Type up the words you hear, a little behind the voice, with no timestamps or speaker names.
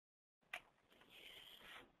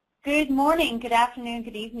Good morning, good afternoon,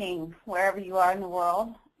 good evening, wherever you are in the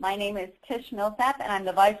world. My name is Tish Millsap, and I'm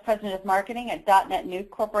the Vice President of Marketing at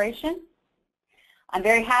DotNetNuke Corporation. I'm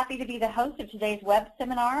very happy to be the host of today's web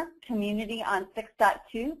seminar, Community on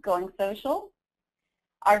 6.2, Going Social.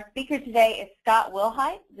 Our speaker today is Scott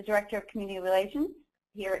Wilhite, the Director of Community Relations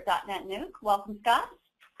here at DotNetNuke. Welcome, Scott.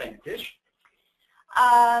 Thank you, Tish.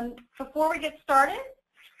 Before we get started,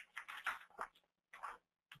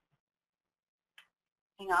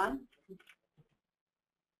 hang on.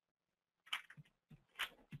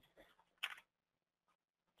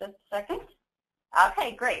 Just a second.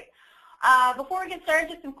 Okay, great. Before we get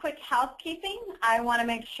started, just some quick housekeeping. I want to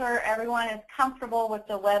make sure everyone is comfortable with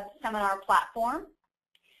the web seminar platform.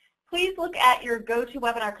 Please look at your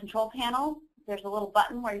GoToWebinar control panel. There's a little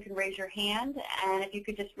button where you can raise your hand, and if you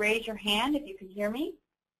could just raise your hand if you can hear me.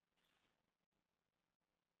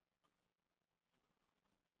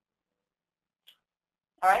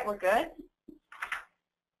 All right, we're good.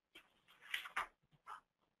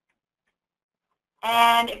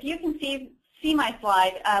 And if you can see my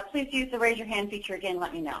slide, please use the raise your hand feature again,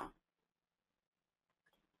 let me know.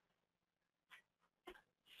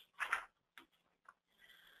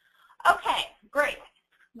 Okay, great.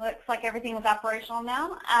 Looks like everything is operational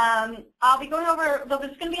now. I'll be going over,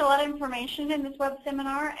 there's going to be a lot of information in this web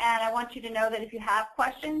seminar, and I want you to know that if you have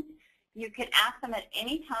questions, you can ask them at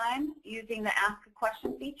any time using the Ask a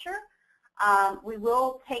Question feature. We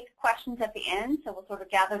will take questions at the end, so we'll sort of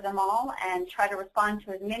gather them all and try to respond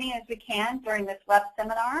to as many as we can during this web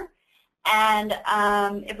seminar. And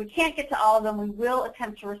if we can't get to all of them, we will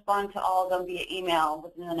attempt to respond to all of them via email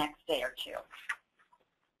within the next day or two.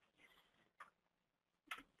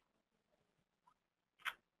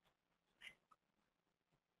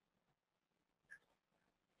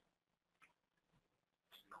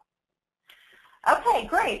 Okay,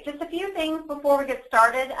 great. Just a few things before we get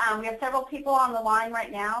started. We have several people on the line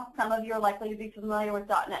right now. Some of you are likely to be familiar with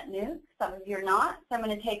DotNetNuke. Some of you are not. So I'm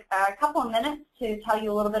going to take a couple of minutes to tell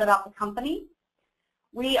you a little bit about the company.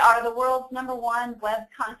 We are the world's #1 web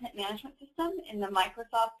content management system in the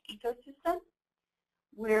Microsoft ecosystem.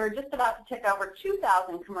 We're just about to tick over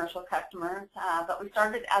 2,000 commercial customers, but we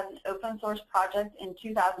started as an open source project in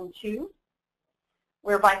 2002.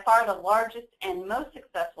 We're by far the largest and most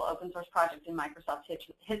successful open source project in Microsoft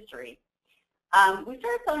history. We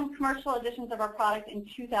started selling commercial editions of our product in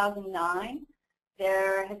 2009.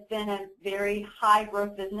 There has been a very high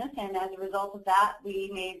growth business, and as a result of that, we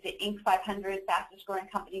made the Inc. 500 fastest growing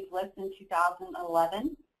companies list in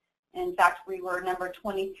 2011. In fact, we were number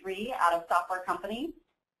 23 out of software companies.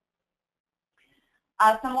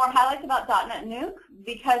 Some more highlights about DotNetNuke.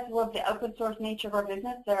 Because of the open source nature of our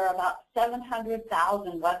business, there are about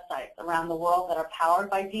 700,000 websites around the world that are powered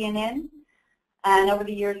by DNN. And over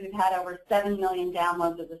the years, we've had over 7 million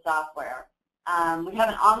downloads of the software. We have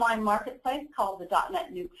an online marketplace called the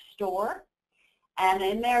DotNetNuke Store. And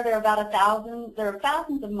in there, there are about 1,000, there are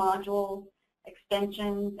thousands of modules,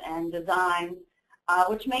 extensions, and designs,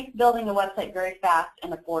 which makes building a website very fast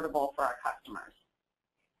and affordable for our customers.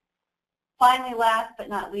 Finally, last but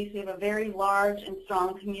not least, we have a very large and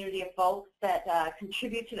strong community of folks that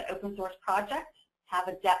contribute to the open source project, have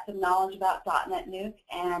a depth of knowledge about DotNetNuke,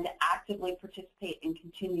 and actively participate in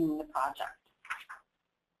continuing the project.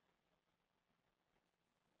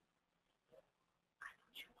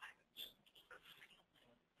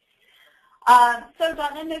 So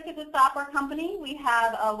DotNetNuke is a software company. We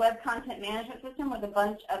have a web content management system with a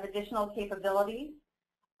bunch of additional capabilities.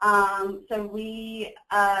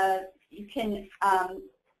 You can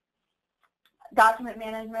document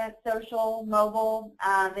management, social, mobile.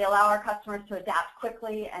 They allow our customers to adapt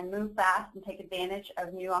quickly and move fast and take advantage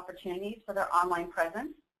of new opportunities for their online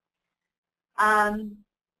presence.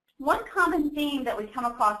 One common theme that we come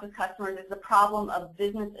across with customers is the problem of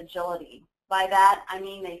business agility. By that, I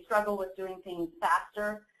mean they struggle with doing things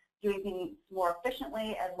faster, doing things more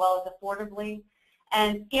efficiently as well as affordably,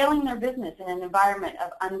 and scaling their business in an environment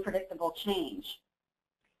of unpredictable change.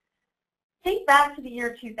 Think back to the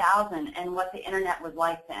year 2000 and what the internet was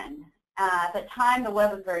like then. At the time, the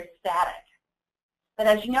web was very static. But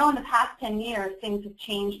as you know, in the past 10 years, things have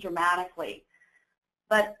changed dramatically.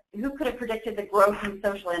 But who could have predicted the growth in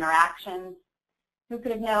social interactions? Who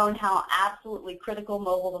could have known how absolutely critical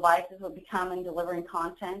mobile devices would become in delivering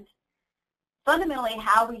content? Fundamentally,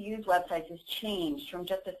 how we use websites has changed from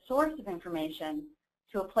just a source of information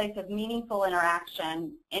to a place of meaningful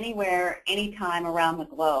interaction anywhere, anytime around the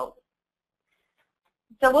globe.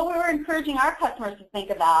 So what we were encouraging our customers to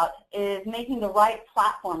think about is making the right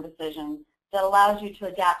platform decisions that allows you to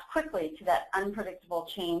adapt quickly to that unpredictable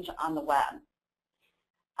change on the web.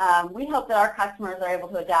 We hope that our customers are able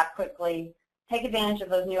to adapt quickly, take advantage of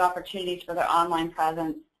those new opportunities for their online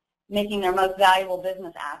presence, making their most valuable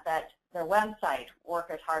business asset, their website, work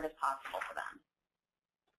as hard as possible for them.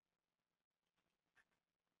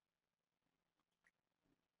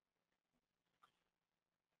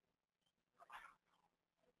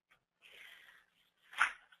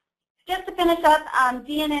 Just to finish up,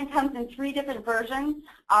 DNN comes in 3 different versions: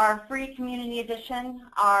 our free community edition,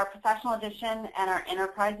 our professional edition, and our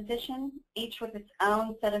enterprise edition, each with its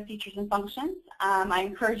own set of features and functions. I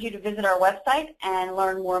encourage you to visit our website and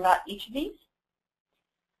learn more about each of these.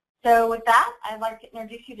 So with that, I'd like to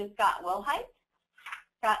introduce you to Scott Wilhite.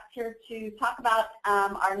 Scott's here to talk about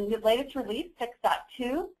our latest release,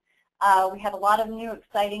 6.2. We have a lot of new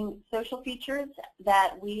exciting social features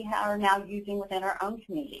that we are now using within our own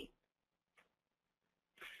community.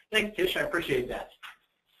 Thanks, Tish. I appreciate that.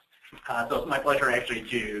 So it's my pleasure actually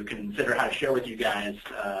to consider how to share with you guys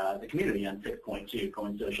the community on 6.2,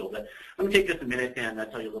 Going Social. But let me take just a minute and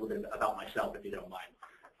tell you a little bit about myself, if you don't mind.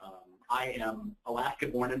 I am Alaska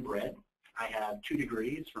born and bred. I have 2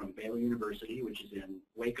 degrees from Baylor University, which is in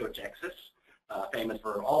Waco, Texas, famous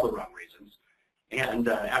for all the wrong reasons. And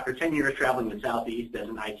after 10 years traveling the Southeast as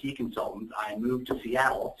an IT consultant, I moved to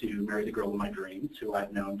Seattle to marry the girl of my dreams, who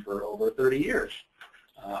I've known for over 30 years.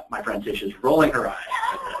 My friend Tish is rolling her eyes.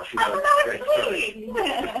 She knows a great story.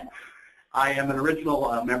 I am an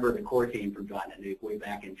original member of the core team from DotNetNuke way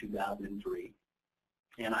back in 2003.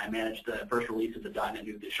 And I managed the first release of the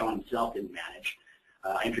DotNetNuke that Sean himself didn't manage.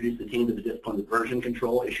 I introduced the team to the disciplines of version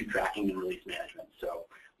control, issue tracking, and release management. So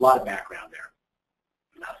a lot of background there.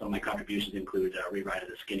 Some of my contributions include rewrite of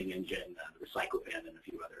the skinning engine, the recyclopin, and a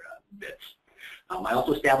few other bits. I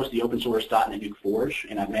also established the open source .NETNuke Forge,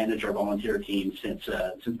 and I've managed our volunteer team since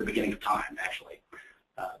the beginning of time, actually.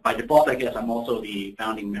 By default, I guess I'm also the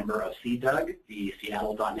founding member of CDUG, the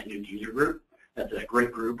Seattle .NETNuke user group. That's a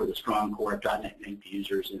great group with a strong core of .NETNuke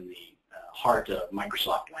users in the heart of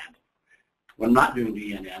Microsoft land. When I'm not doing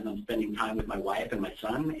DNN, I'm spending time with my wife and my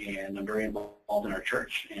son, and I'm very involved in our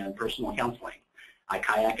church and personal counseling. I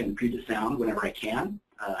kayak in Puget Sound whenever I can.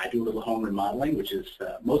 I do a little home remodeling, which is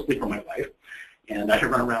mostly for my wife. And I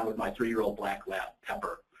run around with my 3-year-old black lab,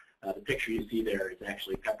 Pepper. The picture you see there is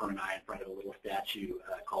actually Pepper and I in front of a little statue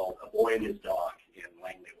called A Boy and His Dog in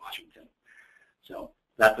Langley, Washington. So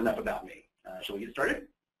that's enough about me. Shall we get started?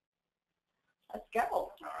 Let's go.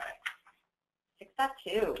 All right.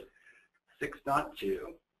 6.2. 6.2.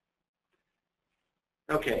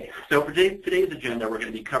 Okay, so for today's agenda, we're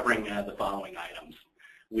going to be covering the following items.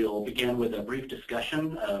 We'll begin with a brief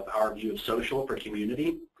discussion of our view of social for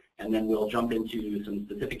community, and then we'll jump into some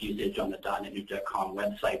specific usage on the .NETNuke.com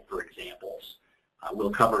website for examples.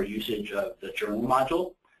 We'll cover usage of the journal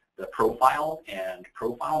module, the profile and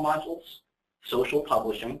profile modules, social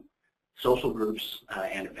publishing, social groups,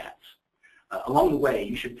 and events. Along the way,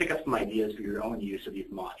 you should pick up some ideas for your own use of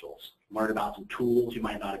these modules, learn about some tools you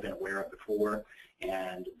might not have been aware of before,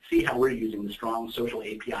 and see how we're using the strong social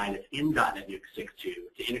API that's in .NETNuke 6.2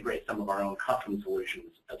 to integrate some of our own custom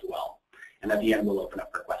solutions as well. And at the end, we'll open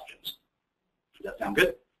up for questions. Does that sound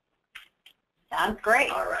good? Sounds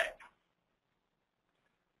great. All right.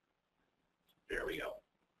 There we go.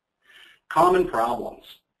 Common problems.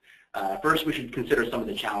 First, we should consider some of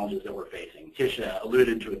the challenges that we're facing. Tisha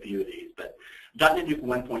alluded to a few of these, but .NETNuke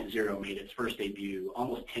 1.0 made its first debut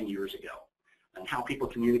almost 10 years ago. And how people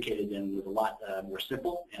communicated then was a lot more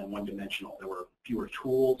simple and one-dimensional. There were fewer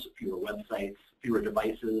tools, fewer websites, fewer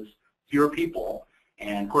devices, fewer people,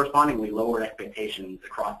 and correspondingly lower expectations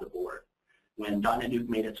across the board. When .NETNuke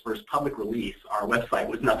made its first public release, our website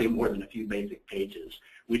was nothing more than a few basic pages.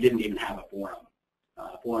 We didn't even have a forum.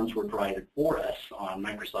 Forums were provided for us on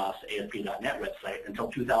Microsoft's ASP.NET website until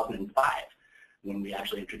 2005, when we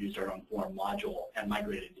actually introduced our own forum module and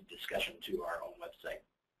migrated the discussion to our own website.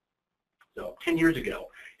 So 10 years ago,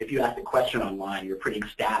 if you asked a question online, you're pretty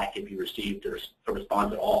ecstatic if you received a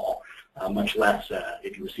response at all, much less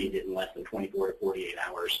if you received it in less than 24 to 48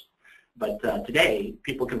 hours. But today,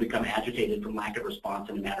 people can become agitated from lack of response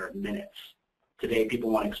in a matter of minutes. Today, people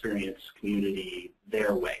want to experience community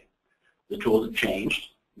their way. The tools have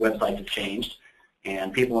changed, websites have changed,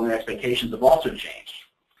 and people and their expectations have also changed.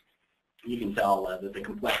 You can tell that the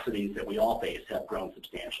complexities that we all face have grown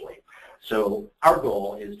substantially. So our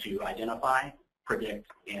goal is to identify, predict,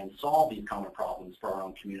 and solve these common problems for our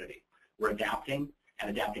own community. We're adapting and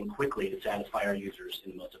adapting quickly to satisfy our users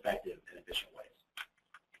in the most effective and efficient ways.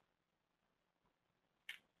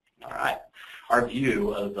 All right, our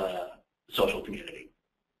view of social community.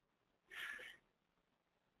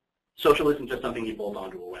 Social isn't just something you bolt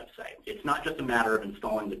onto a website. It's not just a matter of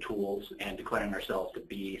installing the tools and declaring ourselves to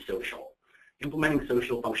be social. Implementing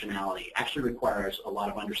social functionality actually requires a lot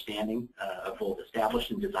of understanding of both established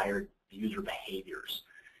and desired user behaviors.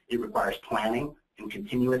 It requires planning and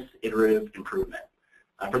continuous iterative improvement.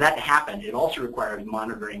 For that to happen, it also requires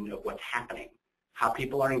monitoring of what's happening, how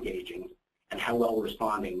people are engaging, and how well we're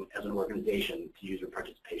responding as an organization to user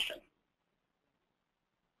participation.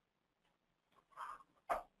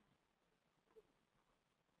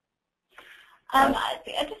 I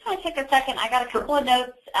just want to take a second. I got a couple of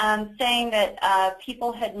notes saying that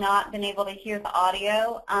people had not been able to hear the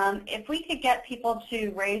audio. If we could get people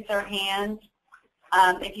to raise their hands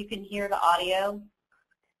if you can hear the audio.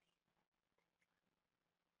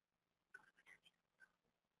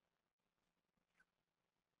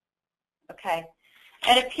 Okay.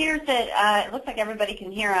 It appears that it looks like everybody can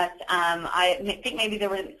hear us. I think maybe there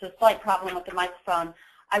was a slight problem with the microphone.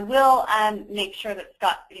 I will make sure that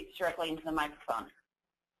Scott speaks directly into the microphone.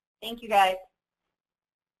 Thank you, guys.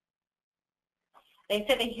 They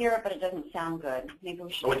said they hear it, but it doesn't sound good. Maybe we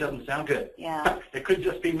should. Oh, it doesn't sound good. Yeah. It could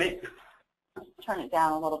just be me. Turn it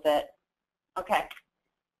down a little bit. Okay.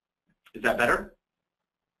 Is that better?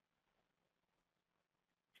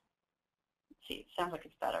 Let's see. It sounds like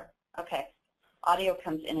it's better. Okay. Audio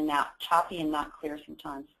comes in and out, choppy and not clear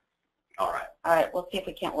sometimes. All right. All right. We'll see if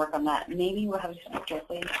we can't work on that. Maybe we'll have to speak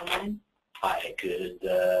directly into the line. I could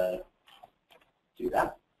do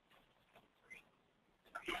that.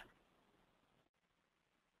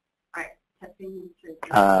 All right. Testing.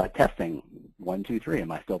 Testing. 1, 2, 3.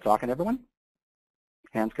 Am I still talking, everyone?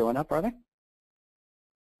 Hands going up, are they?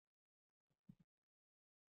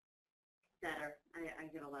 Better. I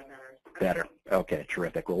get a lot better. Better. Okay,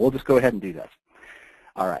 terrific. Well, we'll just go ahead and do this.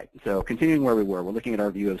 All right, so continuing where we were, we're looking at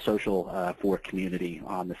our view of social for community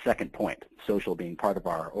on the second point, social being part of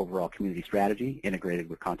our overall community strategy integrated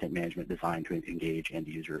with content management designed to engage end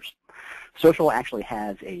users. Social actually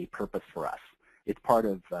has a purpose for us. It's part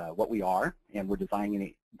of what we are, and we're designing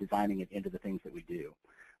it into the things that we do.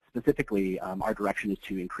 Specifically, our direction is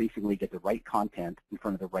to increasingly get the right content in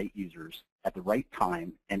front of the right users at the right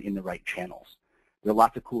time and in the right channels. There are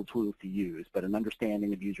lots of cool tools to use, but an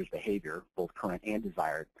understanding of users' behavior, both current and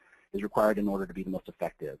desired, is required in order to be the most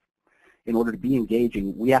effective. In order to be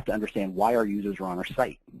engaging, we have to understand why our users are on our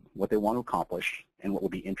site, what they want to accomplish, and what will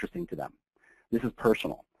be interesting to them. This is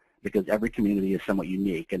personal, because every community is somewhat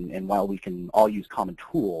unique, and while we can all use common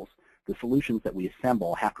tools, the solutions that we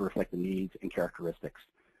assemble have to reflect the needs and characteristics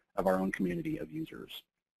of our own community of users.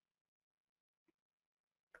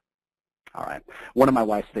 All right. One of my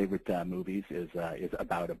wife's favorite movies is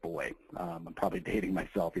about a boy. I'm probably dating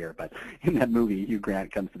myself here, but in that movie, Hugh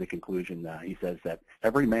Grant comes to the conclusion, he says that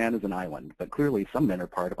every man is an island, but clearly some men are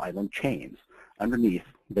part of island chains. Underneath,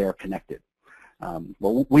 they are connected.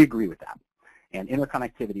 Well, we agree with that. And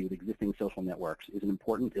interconnectivity with existing social networks is an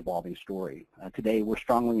important evolving story. Today, we're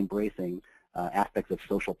strongly embracing aspects of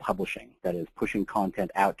social publishing, that is, pushing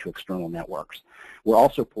content out to external networks. We're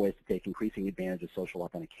also poised to take increasing advantage of social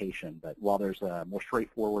authentication, but while there's a more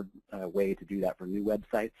straightforward way to do that for new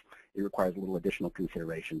websites, it requires a little additional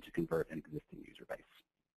consideration to convert an existing user base.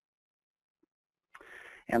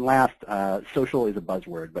 And last, social is a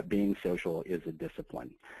buzzword, but being social is a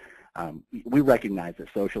discipline. We recognize that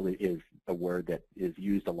social is a word that is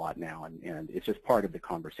used a lot now, and it's just part of the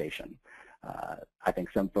conversation. I think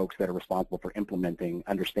some folks that are responsible for implementing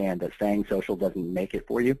understand that saying social doesn't make it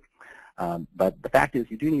for you, but the fact is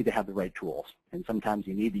you do need to have the right tools, and sometimes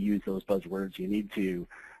you need to use those buzzwords. You need to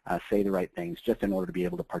say the right things just in order to be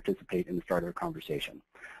able to participate in the start of a conversation.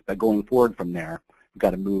 But going forward from there, we've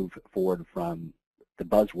got to move forward from the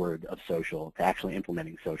buzzword of social to actually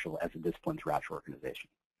implementing social as a discipline throughout your organization.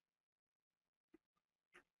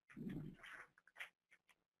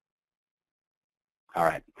 All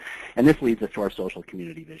right, and this leads us to our social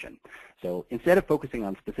community vision. So instead of focusing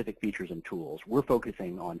on specific features and tools, we're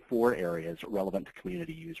focusing on 4 areas relevant to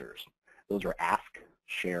community users. Those are ask,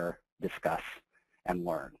 share, discuss, and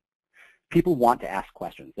learn. People want to ask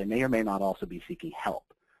questions. They may or may not also be seeking help.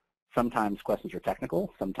 Sometimes questions are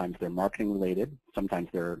technical, sometimes they're marketing related, sometimes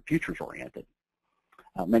they're futures oriented.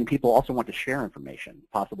 Many people also want to share information.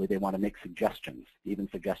 Possibly they want to make suggestions, even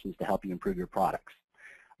suggestions to help you improve your products.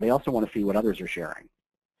 They also want to see what others are sharing.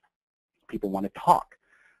 People want to talk.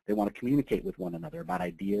 They want to communicate with one another about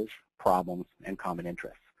ideas, problems, and common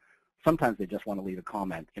interests. Sometimes they just want to leave a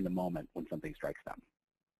comment in the moment when something strikes them.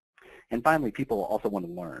 And finally, people also want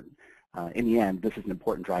to learn. In the end, this is an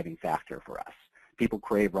important driving factor for us. People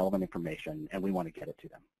crave relevant information, and we want to get it to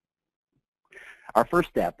them. Our first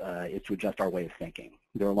step is to adjust our way of thinking.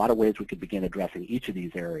 There are a lot of ways we could begin addressing each of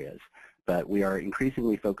these areas, but we are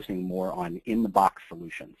increasingly focusing more on in-the-box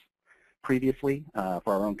solutions. Previously, for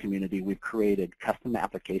our own community, we've created custom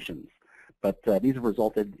applications, but these have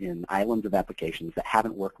resulted in islands of applications that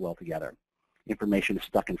haven't worked well together. Information is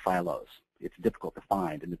stuck in silos. It's difficult to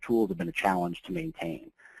find, and the tools have been a challenge to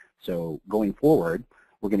maintain. So going forward,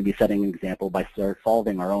 we're going to be setting an example by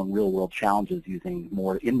solving our own real-world challenges using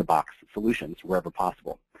more in-the-box solutions wherever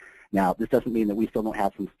possible. Now, this doesn't mean that we still don't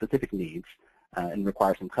have some specific needs and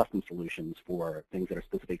require some custom solutions for things that are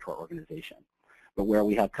specific to our organization. But where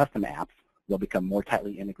we have custom apps, they'll become more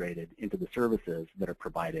tightly integrated into the services that are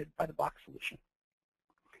provided by the box solution.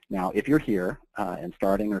 Now, if you're here and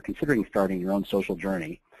starting or considering starting your own social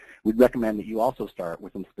journey, we'd recommend that you also start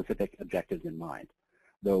with some specific objectives in mind.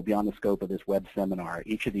 Though beyond the scope of this web seminar,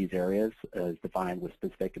 each of these areas is defined with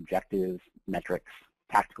specific objectives, metrics,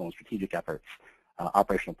 tactical and strategic efforts,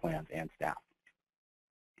 operational plans, and staff.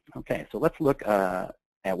 Okay, so let's look at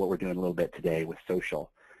what we're doing a little bit today with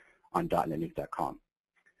social on .NetNuke.com.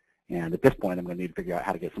 And at this point, I'm going to need to figure out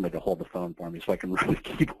how to get somebody to hold the phone for me so I can run the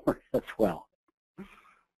keyboard as well.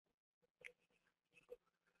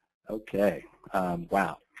 Okay,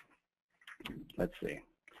 wow. Let's see.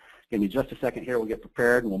 Give me just a second here. We'll get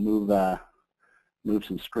prepared and we'll move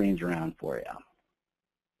some screens around for you.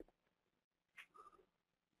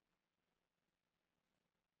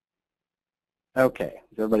 Okay,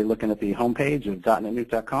 is everybody looking at the homepage of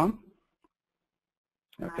 .NetNuke.com?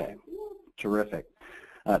 Okay, terrific.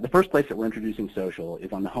 The first place that we're introducing social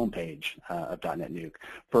is on the homepage of .NetNuke.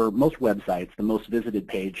 For most websites, the most visited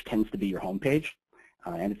page tends to be your homepage,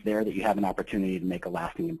 and it's there that you have an opportunity to make a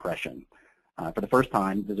lasting impression. For the first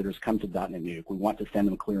time visitors come to .NetNuke, we want to send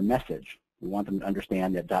them a clear message. We want them to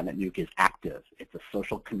understand that .NetNuke is active. It's a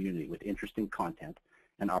social community with interesting content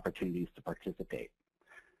and opportunities to participate.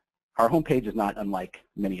 Our homepage is not unlike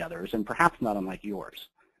many others, and perhaps not unlike yours.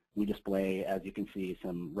 We display, as you can see,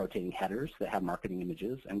 some rotating headers that have marketing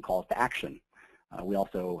images and calls to action. We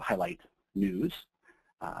also highlight news,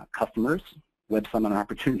 customers, web seminar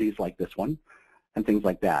opportunities like this one, and things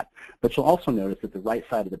like that. But you'll also notice that the right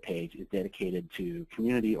side of the page is dedicated to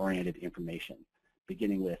community-oriented information,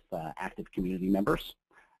 beginning with active community members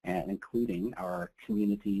and including our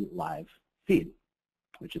community live feed,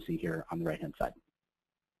 which you see here on the right-hand side.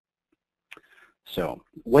 So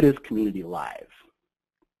what is Community Live?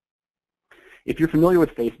 If you're familiar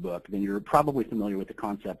with Facebook, then you're probably familiar with the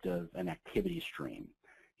concept of an activity stream,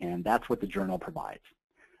 and that's what the journal provides.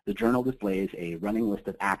 The journal displays a running list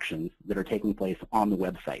of actions that are taking place on the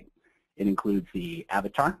website. It includes the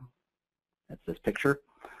avatar, that's this picture,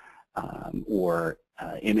 or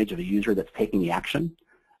image of a user that's taking the action,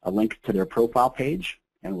 a link to their profile page,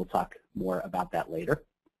 and we'll talk more about that later,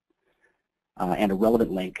 and a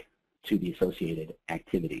relevant link to the associated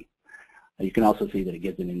activity. You can also see that it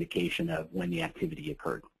gives an indication of when the activity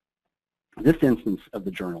occurred. This instance of the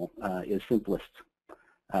journal is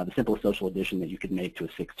the simplest social addition that you could make to a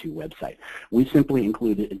 6.2 website. We simply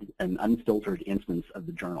included an unfiltered instance of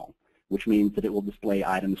the journal, which means that it will display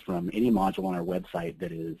items from any module on our website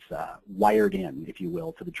that is wired in, if you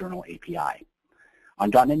will, to the journal API.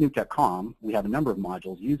 On .NetNuke.com, we have a number of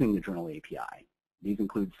modules using the journal API. These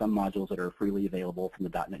include some modules that are freely available from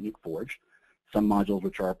the .NetNuke Forge, some modules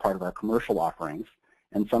which are part of our commercial offerings,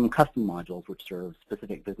 and some custom modules which serve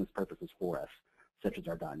specific business purposes for us, such as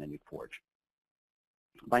our .NetNuke Forge.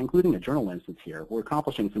 By including a journal instance here, we're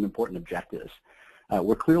accomplishing some important objectives.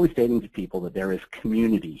 We're clearly stating to people that there is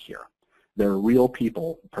community here. There are real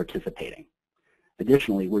people participating.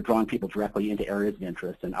 Additionally, we're drawing people directly into areas of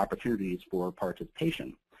interest and opportunities for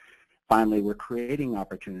participation. Finally, we're creating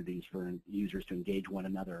opportunities for users to engage one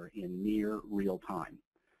another in near real time.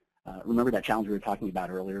 Remember that challenge we were talking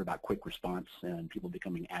about earlier about quick response and people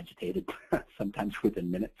becoming agitated sometimes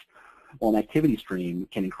within minutes? Well, an activity stream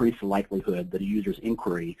can increase the likelihood that a user's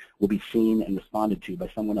inquiry will be seen and responded to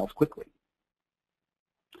by someone else quickly.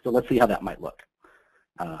 So let's see how that might look.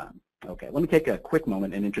 Okay, let me take a quick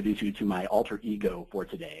moment and introduce you to my alter ego for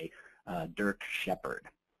today, Dirk Shepard.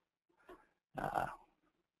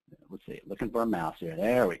 Let's see, looking for a mouse here.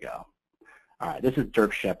 There we go. All right, this is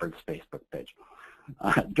Dirk Shepard's Facebook page.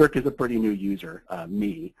 Dirk is a pretty new user,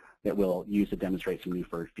 me, that we'll use to demonstrate some new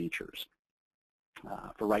features.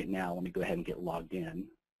 For right now, let me go ahead and get logged in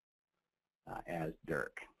as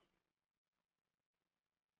Dirk.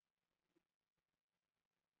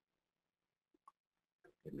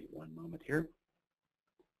 Give me one moment here.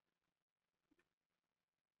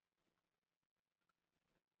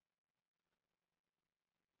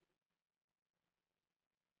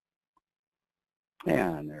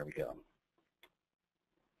 And there we go.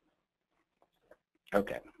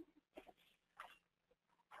 Okay.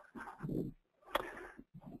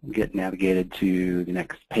 Get navigated to the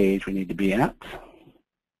next page we need to be at.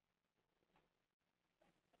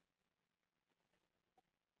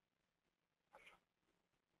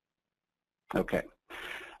 Okay.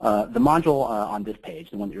 The module on this page,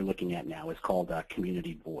 the one that you're looking at now, is called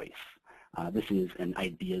Community Voice. This is an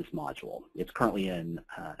ideas module. It's currently an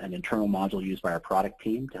internal module used by our product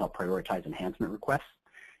team to help prioritize enhancement requests.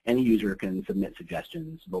 Any user can submit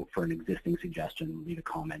suggestions, vote for an existing suggestion, leave a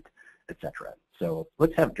comment, etc. So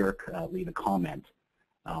let's have Dirk leave a comment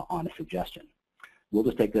on a suggestion. We'll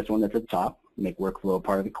just take this one that's at the top, make workflow a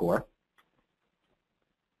part of the core.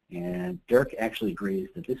 And Dirk actually agrees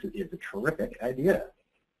that this is a terrific idea.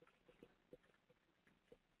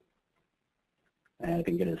 And I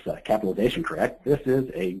can get his capitalization correct. This is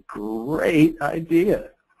a great idea.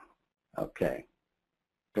 Okay,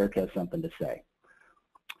 Dirk has something to say.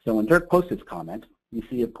 So when Dirk posts his comment, you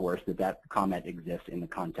see, of course, that that comment exists in the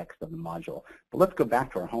context of the module. But let's go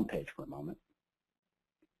back to our home page for a moment.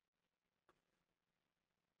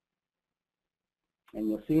 And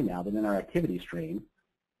you'll see now that in our activity stream,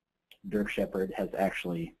 Dirk Shepard has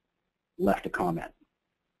actually left a comment.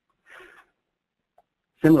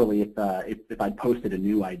 Similarly, if I posted a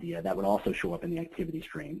new idea, that would also show up in the activity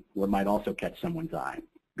stream, where it might also catch someone's eye.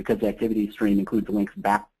 Because the activity stream includes links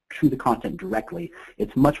back to the content directly,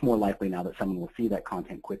 it's much more likely now that someone will see that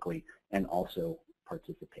content quickly and also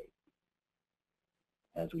participate.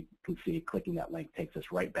 As we can see, clicking that link takes us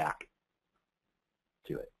right back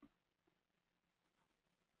to it.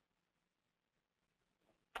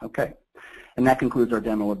 Okay, and that concludes our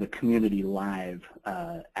demo of the Community Live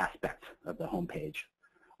aspect of the homepage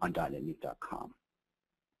on DotNetNuke.com.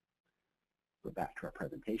 Go back to our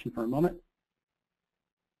presentation for a moment.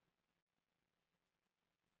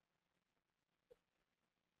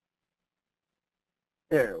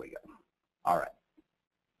 There we go. All right.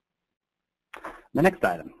 The next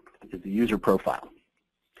item is the user profile.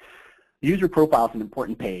 The user profile is an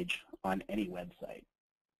important page on any website.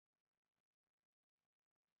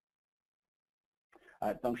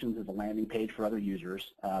 It functions as a landing page for other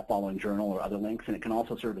users following journal or other links, and it can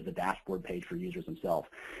also serve as a dashboard page for users themselves.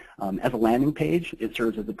 As a landing page, it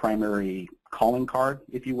serves as the primary calling card,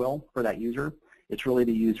 if you will, for that user. It's really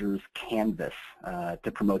the user's canvas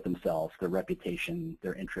to promote themselves, their reputation,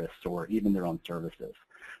 their interests, or even their own services.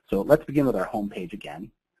 So let's begin with our home page again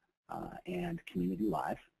and Community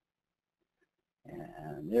Live.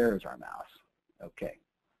 And there's our mouse. Okay,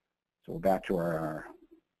 so we're back to our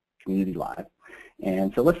Community Live.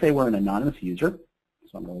 And so let's say we're an anonymous user.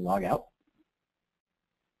 So I'm going to log out.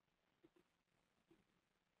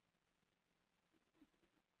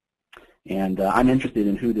 And I'm interested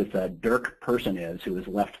in who this Dirk person is who has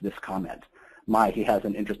left this comment. He has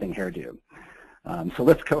an interesting hairdo. So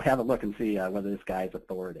let's go have a look and see whether this guy is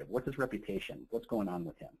authoritative. What's his reputation? What's going on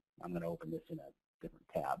with him? I'm going to open this in a different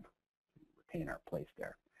tab, retain our place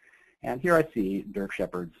there. And here I see Dirk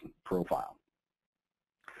Shepard's profile.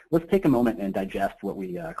 Let's take a moment and digest what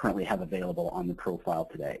we currently have available on the profile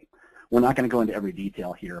today. We're not going to go into every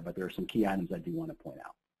detail here, but there are some key items I do want to point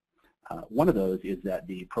out. One of those is that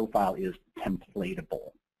the profile is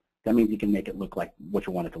templatable. That means you can make it look like what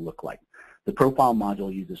you want it to look like. The profile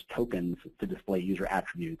module uses tokens to display user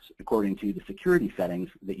attributes according to the security settings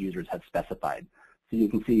that users have specified. So you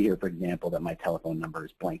can see here, for example, that my telephone number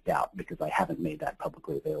is blanked out because I haven't made that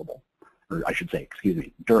publicly available. Or I should say, excuse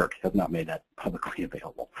me, Dirk has not made that publicly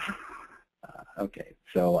available. Okay,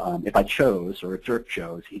 so if I chose, or if Dirk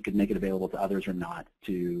chose, he could make it available to others or not,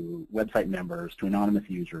 to website members, to anonymous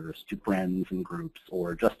users, to friends and groups,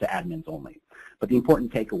 or just to admins only. But the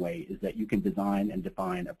important takeaway is that you can design and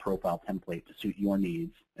define a profile template to suit your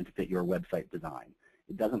needs and to fit your website design.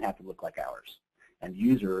 It doesn't have to look like ours. And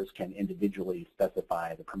users can individually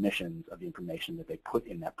specify the permissions of the information that they put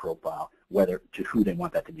in that profile, whether to who they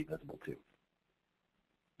want that to be visible to.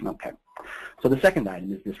 Okay, so the second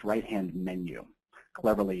item is this right-hand menu,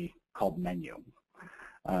 cleverly called menu.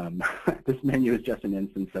 This menu is just an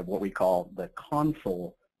instance of what we call the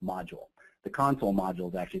console module. The console module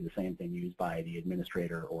is actually the same thing used by the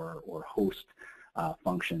administrator or host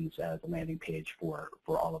functions as a landing page for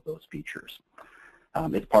all of those features.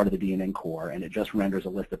 It's part of the DNN core, and it just renders a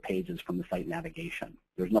list of pages from the site navigation.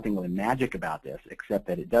 There's nothing really magic about this, except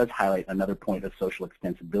that it does highlight another point of social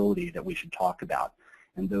extensibility that we should talk about,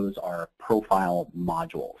 and those are profile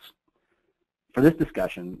modules. For this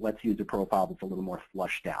discussion, let's use a profile that's a little more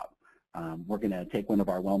flushed out. We're going to take one of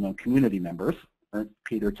our well-known community members,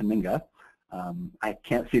 Peter Taminga. I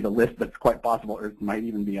can't see the list, but it's quite possible Ernst might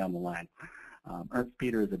even be on the line. Ernst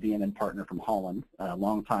Peter is a DNN partner from Holland, a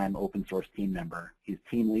longtime open source team member. He's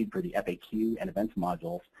team lead for the FAQ and events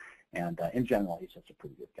modules, and in general, he's just a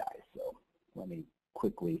pretty good guy. So let me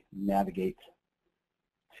quickly navigate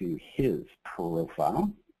to his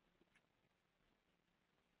profile.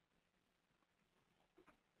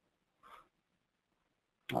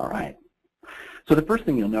 All right. So the first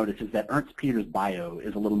thing you'll notice is that Ernst Peter's bio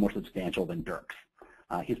is a little more substantial than Dirk's.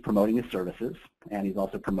 He's promoting his services, and he's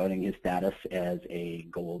also promoting his status as a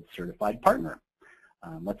gold certified partner.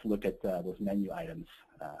 Let's look at those menu items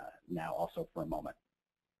now also for a moment.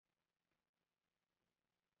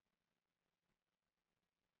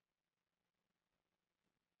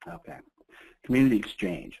 Okay, community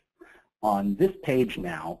exchange. On this page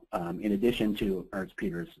now, in addition to Ernst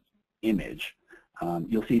Peter's image,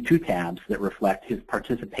 you'll see two tabs that reflect his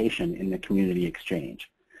participation in the community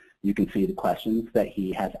exchange. You can see the questions that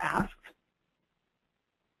he has asked,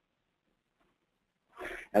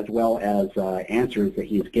 as well as answers that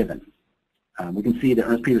he has given. We can see that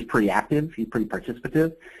Ernst Peter is pretty active, he's pretty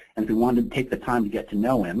participative, and if we wanted to take the time to get to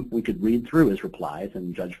know him, we could read through his replies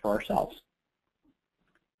and judge for ourselves.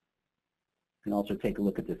 We can also take a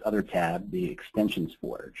look at this other tab, the Extensions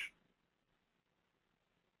Forge.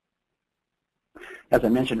 As I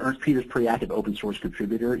mentioned, Ernst Peter's pretty active open source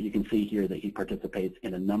contributor. You can see here that he participates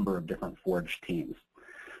in a number of different Forge teams.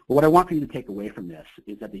 But what I want for you to take away from this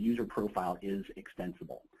is that the user profile is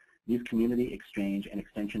extensible. These community exchange and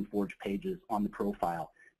extension Forge pages on the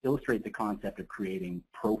profile illustrate the concept of creating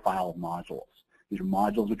profile modules. These are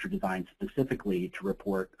modules which are designed specifically to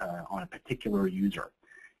report on a particular user.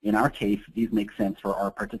 In our case, these make sense for our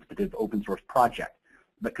participative open source project.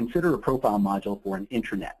 But consider a profile module for an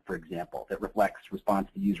intranet, for example, that reflects response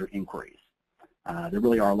to user inquiries. There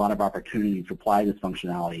really are a lot of opportunities to apply this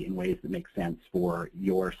functionality in ways that make sense for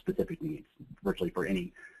your specific needs, virtually for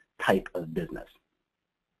any type of business.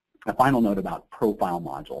 A final note about profile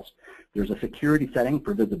modules. There's a security setting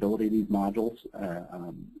for visibility of these modules,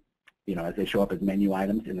 as they show up as menu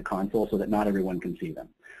items in the console so that not everyone can see them.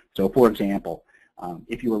 So for example,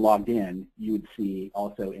 if you were logged in, you would see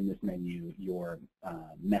also in this menu your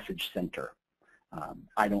message center.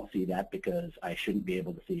 I don't see that because I shouldn't be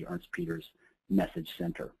able to see Ernst Peter's message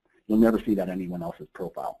center. You'll never see that on anyone else's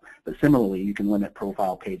profile. But similarly, you can limit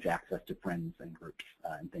profile page access to friends and groups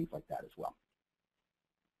and things like that as well.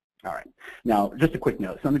 All right. Now, just a quick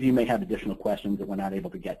note. Some of you may have additional questions that we're not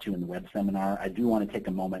able to get to in the web seminar. I do want to take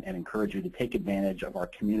a moment and encourage you to take advantage of our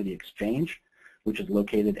community exchange, which is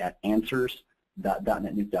located at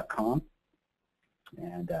answers.dotnetnuke.com.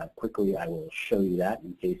 And quickly, I will show you that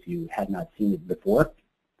in case you had not seen it before.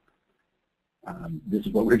 This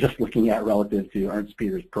is what we're just looking at relative to Ernst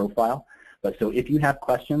Peter's profile. But so if you have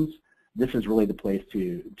questions, this is really the place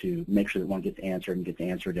to make sure that one gets answered and gets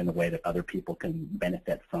answered in a way that other people can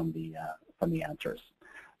benefit from the answers.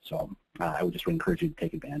 So I would just encourage you to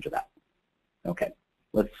take advantage of that. Okay,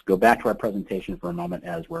 let's go back to our presentation for a moment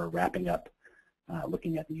as we're wrapping up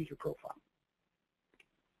looking at the user profile.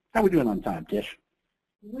 How are we doing on time, Tish?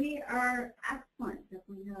 We are excellent.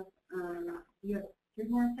 We have, you have 3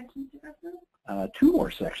 more sections to go through? 2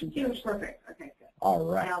 more sections. 2 is perfect. Okay, good. All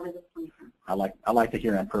right. Now leave it 20. I like to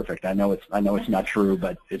hear I'm perfect. I know it's not true,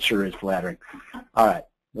 but it sure is flattering. All right,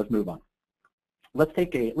 let's move on. Let's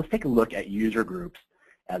take a look at user groups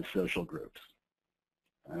as social groups.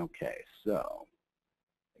 Okay, so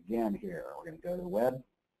again here we're going to go to the web.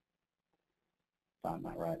 Find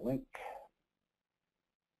my right link.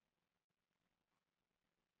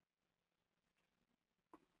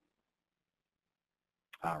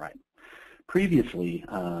 All right. Previously,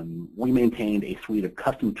 we maintained a suite of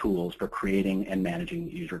custom tools for creating and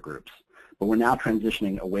managing user groups, but we're now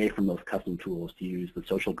transitioning away from those custom tools to use the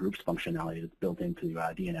social groups functionality that's built into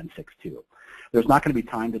DNN 6.2. There's not going to be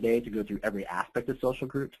time today to go through every aspect of social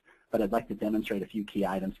groups, but I'd like to demonstrate a few key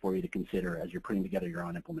items for you to consider as you're putting together your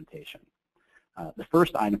own implementation. The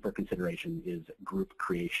first item for consideration is group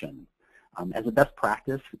creation. As a best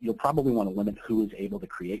practice, you'll probably want to limit who is able to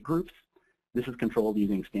create groups. This is controlled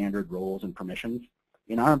using standard roles and permissions.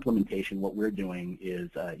 In our implementation, what we're doing is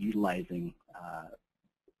utilizing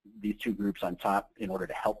these 2 groups on top in order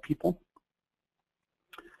to help people.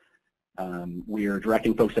 We are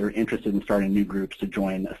directing folks that are interested in starting new groups to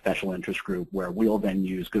join a special interest group where we'll then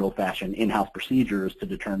use good old-fashioned in-house procedures to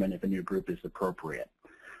determine if a new group is appropriate.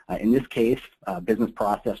 In this case, business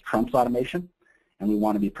process trumps automation, and we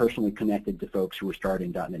want to be personally connected to folks who are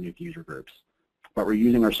starting DotNetNuke user groups. But we're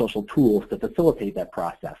using our social tools to facilitate that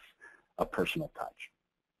process of personal touch.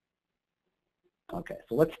 Okay,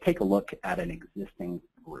 so let's take a look at an existing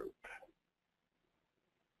group.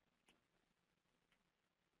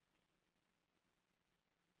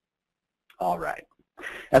 All right.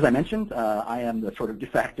 As I mentioned, I am the sort of de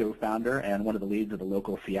facto founder and one of the leads of the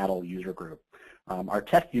local Seattle user group. Our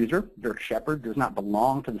test user, Dirk Shepard, does not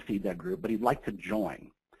belong to the CDEG group, but he'd like to join.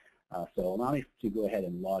 So allow me to go ahead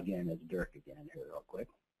and log in as Dirk again here real quick.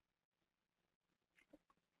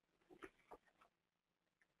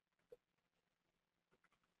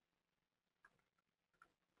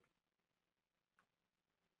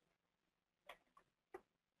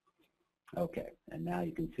 Okay, and now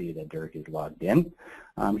you can see that Dirk is logged in.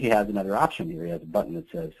 He has another option here. He has a button that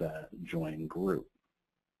says Join Group.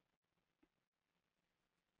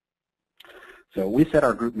 So we set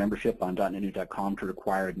our group membership on .NetNuke.com to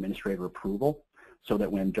require administrator approval so that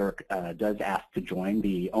when Dirk does ask to join,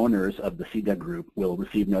 the owners of the CDEG group will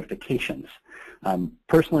receive notifications.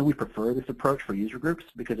 Personally, we prefer this approach for user groups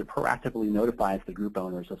because it proactively notifies the group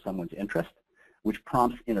owners of someone's interest, which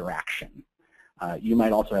prompts interaction. You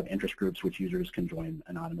might also have interest groups which users can join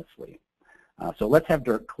anonymously. So let's have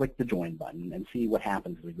Dirk click the join button and see what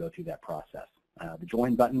happens as we go through that process. The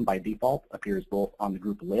join button by default appears both on the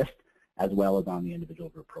group list as well as on the individual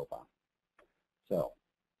group profile. So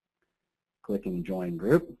clicking join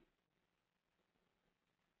group.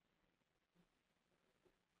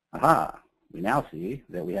 Aha, we now see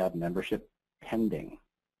that we have membership pending.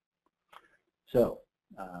 So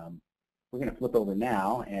we're going to flip over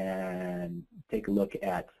now and take a look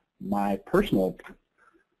at my personal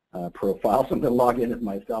profile. So I'm going to log in as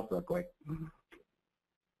myself real quick.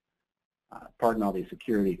 Pardon all the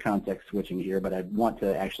security context switching here, but I want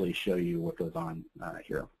to actually show you what goes on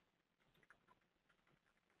here.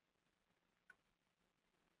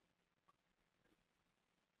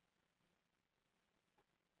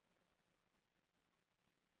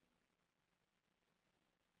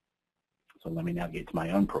 So let me navigate to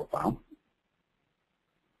my own profile.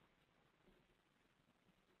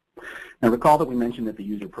 Now recall that we mentioned that the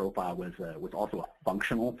user profile was also a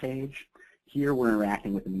functional page. Here we're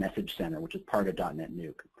interacting with the message center, which is part of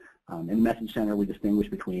 .NetNuke. In the message center, we distinguish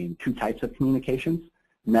between two types of communications,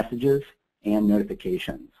 messages and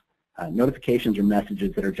notifications. Notifications are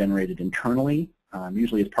messages that are generated internally,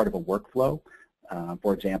 usually as part of a workflow.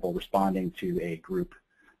 For example, responding to a group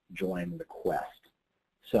join request.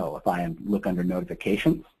 So if I look under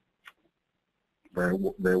notifications, very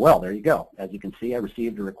well, there you go. As you can see, I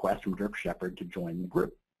received a request from Dirk Shepard to join the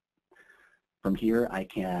group. From here, I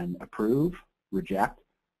can approve, reject,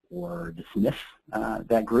 or dismiss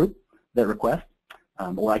that request,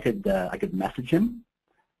 or I could message him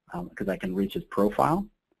because I can reach his profile.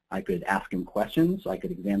 I could ask him questions. I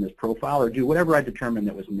could examine his profile, or do whatever I determined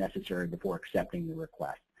that was necessary before accepting the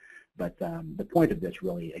request. But the point of this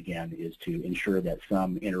really, again, is to ensure that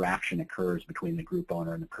some interaction occurs between the group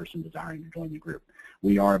owner and the person desiring to join the group.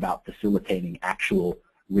 We are about facilitating actual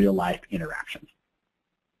real-life interactions.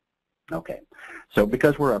 Okay, so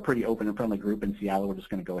because we're a pretty open and friendly group in Seattle, we're just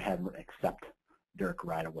going to go ahead and accept Dirk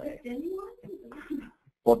right away.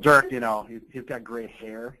 Well, Dirk, you know, he's got great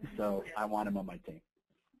hair, so I want him on my team.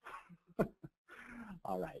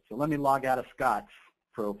 All right, so let me log out of Scott's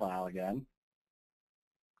profile again.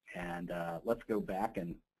 And let's go back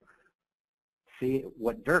and see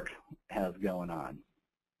what Dirk has going on.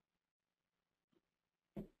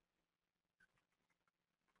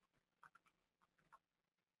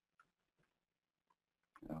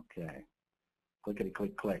 Okay, clickety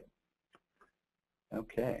click click.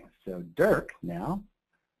 Okay, so Dirk now,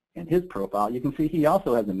 in his profile, you can see he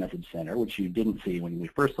also has a message center, which you didn't see when we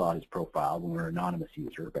first saw his profile when we were an anonymous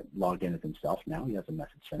user, but logged in as himself now. He has a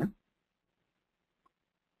message center.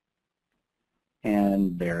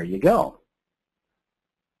 And there you go.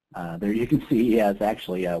 There you can see he has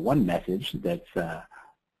actually one message that's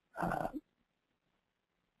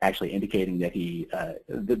actually indicating that he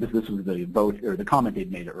this was the vote or the comment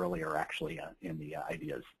he'd made earlier actually in the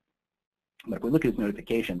ideas. But if we look at his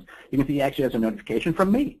notifications, you can see he actually has a notification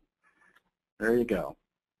from me. There you go.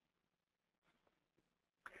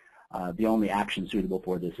 The only action suitable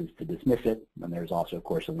for this is to dismiss it, and there's also, of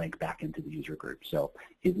course, a link back into the user group. So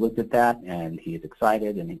he's looked at that, and he's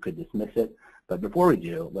excited, and he could dismiss it. But before we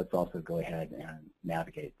do, let's also go ahead and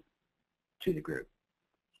navigate to the group.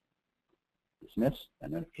 Dismiss,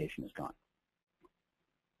 that notification is gone.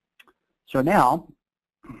 So now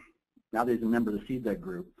that he's a member of the CDEG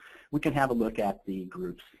group, we can have a look at the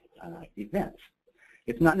group's events.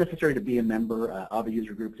 It's not necessary to be a member of a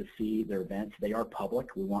user group to see their events. They are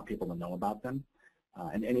public. We want people to know about them.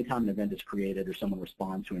 And anytime an event is created or someone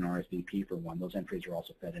responds to an RSVP for one, those entries are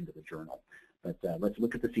also fed into the journal. But let's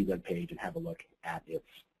look at the CDEG page and have a look at its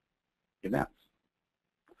events.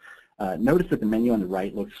 Notice that the menu on the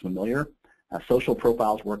right looks familiar. Social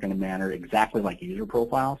profiles work in a manner exactly like user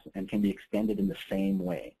profiles and can be extended in the same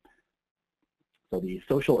way. So the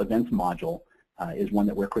social events module is one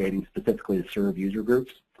that we're creating specifically to serve user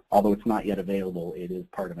groups. Although it's not yet available, it is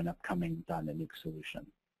part of an upcoming .NETNuke solution.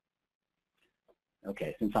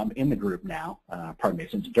 Okay, since I'm in the group now, pardon me,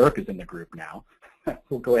 since Dirk is in the group now,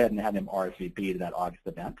 we'll go ahead and have him RSVP to that August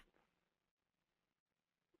event.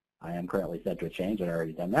 I am currently set to a change. I've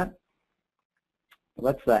already done that.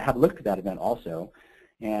 Let's have a look at that event also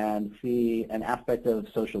and see an aspect of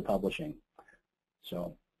social publishing.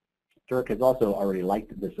 So Dirk has also already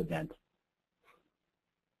liked this event.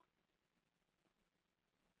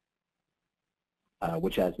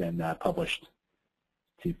 Which has been published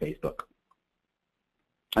to Facebook.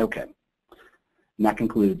 Okay, and that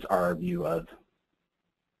concludes our view of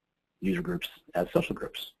user groups as social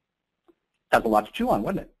groups. That's a lot to chew on,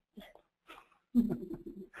 wasn't it?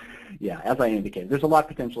 Yeah, as I indicated, there's a lot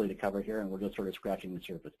potentially to cover here, and we're just sort of scratching the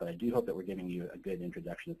surface, but I do hope that we're giving you a good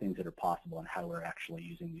introduction to things that are possible and how we're actually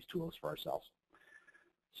using these tools for ourselves.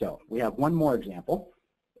 So we have one more example.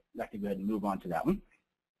 I can go ahead and move on to that one.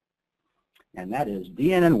 And that is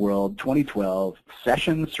DNN World 2012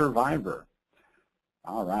 Session Survivor.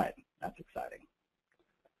 All right, that's exciting.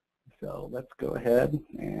 So let's go ahead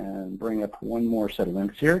and bring up one more set of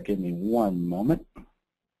links here. Give me one moment.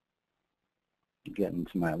 Get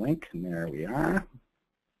into my link, and there we are.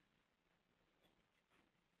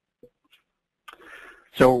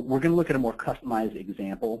 So we're going to look at a more customized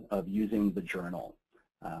example of using the journal.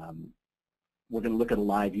 We're going to look at a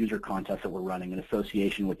live user contest that we're running in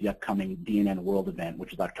association with the upcoming DNN World event,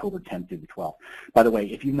 which is October 10th through the 12th. By the way,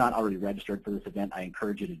 if you've not already registered for this event, I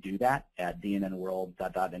encourage you to do that at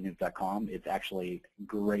dnnworld.dotnetnuke.com. It's actually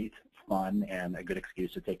great fun and a good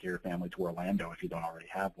excuse to take your family to Orlando if you don't already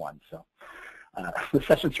have one. So the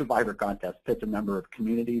Session Survivor contest pits a number of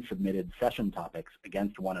community-submitted session topics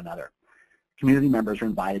against one another. Community members are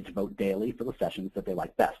invited to vote daily for the sessions that they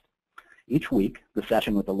like best. Each week, the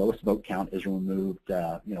session with the lowest vote count is removed,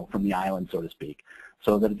 from the island, so to speak,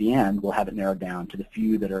 so that at the end, we'll have it narrowed down to the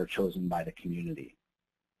few that are chosen by the community.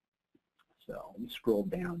 So let me scroll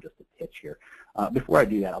down just a pitch here. Before I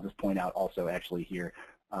do that, I'll just point out also actually here,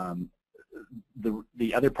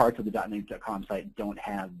 the other parts of the .NETNuke.com site don't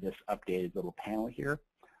have this updated little panel here,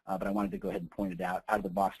 but I wanted to go ahead and point it out. Out of the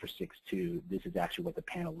box for 6.2, this is actually what the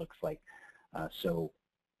panel looks like. So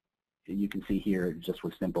you can see here just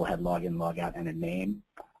with simple head login, logout, and a name.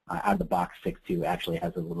 Out of the box 6.2 actually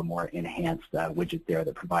has a little more enhanced widget there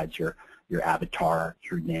that provides your avatar,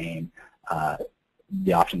 your name,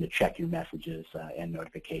 the option to check your messages and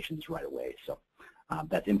notifications right away. So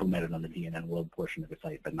that's implemented on the DNN World portion of the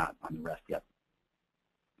site, but not on the rest yet.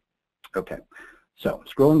 Okay, so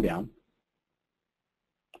scrolling down,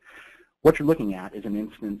 what you're looking at is an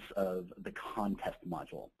instance of the contest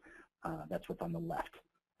module. That's what's on the left.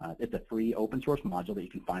 It's a free open source module that you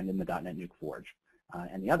can find in the .NETNuke Forge.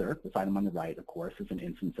 And the other, this item on the right, of course, is an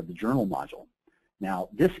instance of the journal module. Now,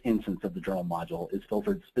 this instance of the journal module is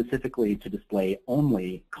filtered specifically to display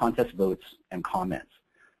only contest votes and comments.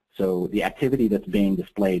 So the activity that's being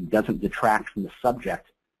displayed doesn't detract from the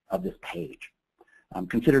subject of this page.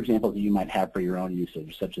 Consider examples that you might have for your own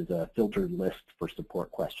usage, such as a filtered list for support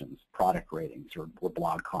questions, product ratings, or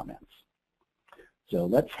blog comments. So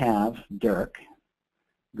let's have Dirk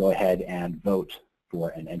go ahead and vote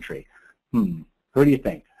for an entry. Who do you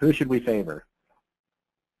think? Who should we favor?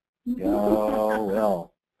 Oh,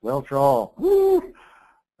 Will Troll. Woo!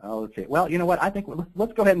 Oh, let's see. Well, you know what? I think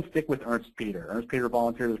let's go ahead and stick with Ernst Peter. Ernst Peter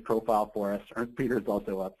volunteered his profile for us. Ernst Peter is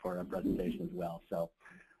also up for a presentation as well. So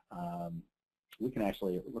we can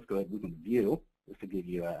actually, let's go ahead, we can view, just to give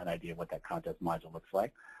you an idea of what that contest module looks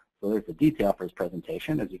like. So there's the detail for his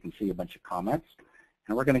presentation. As you can see, a bunch of comments.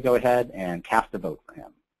 And we're going to go ahead and cast a vote for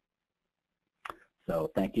him. So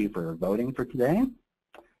thank you for voting for today.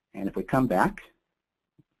 And if we come back,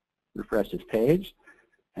 refresh this page,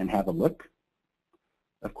 and have a look,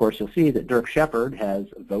 of course, you'll see that Dirk Shepard has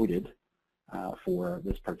voted for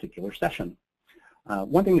this particular session.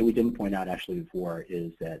 One thing that we didn't point out actually before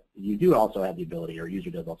is that you do also have the ability, or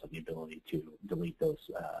user does also have the ability to delete those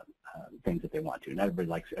things that they want to. Not everybody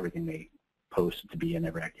likes everything they post to be in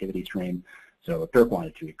every activity stream. So if Dirk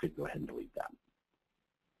wanted to, he could go ahead and delete that.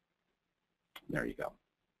 There you go.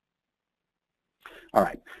 All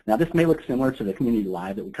right. Now this may look similar to the Community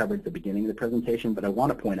Live that we covered at the beginning of the presentation, but I want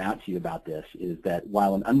to point out to you about this is that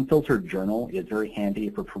while an unfiltered journal is very handy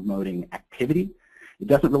for promoting activity, it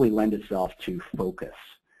doesn't really lend itself to focus.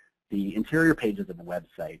 The interior pages of the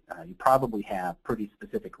website, you probably have pretty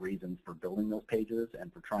specific reasons for building those pages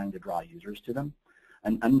and for trying to draw users to them.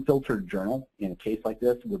 An unfiltered journal in a case like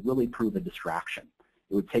this would really prove a distraction.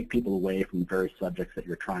 It would take people away from the very subjects that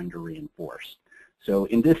you're trying to reinforce. So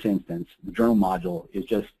in this instance, the journal module is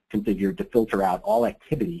just configured to filter out all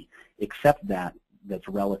activity except that that's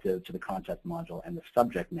relative to the content module and the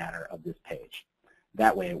subject matter of this page.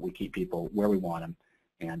 That way we keep people where we want them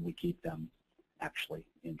and we keep them actually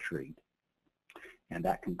intrigued. And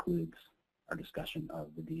that concludes our discussion of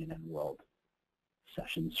the DNN World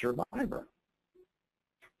Session Survivor.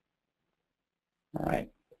 All right.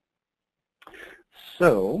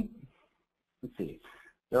 So, let's see.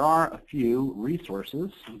 There are a few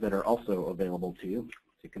resources that are also available to you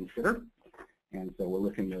to consider. And so we're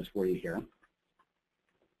listing those for you here.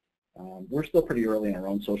 We're still pretty early in our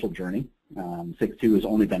own social journey. 6.2 has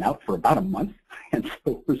only been out for about a month, and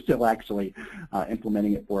so we're still actually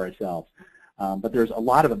implementing it for ourselves. But there's a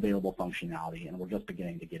lot of available functionality, and we're just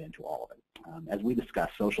beginning to get into all of it. As we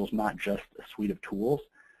discussed, social is not just a suite of tools,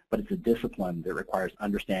 but it's a discipline that requires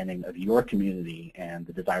understanding of your community and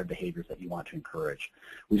the desired behaviors that you want to encourage.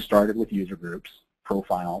 We started with user groups,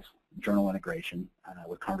 profiles, journal integration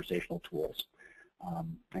with conversational tools,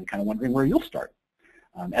 and kind of wondering where you'll start.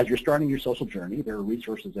 As you're starting your social journey, there are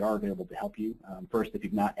resources that are available to help you. First, if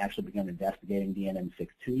you've not actually begun investigating DNN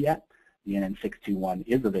 6.2 yet, DNN 6.2.1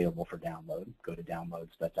 is available for download. Go to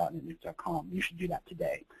downloads.dotnetnuke.com. You should do that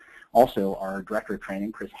today. Also, our Director of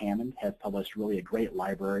Training, Chris Hammond, has published really a great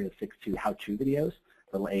library of 6.2 how-to videos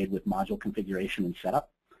that will aid with module configuration and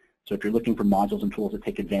setup. So if you're looking for modules and tools that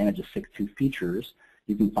take advantage of 6.2 features,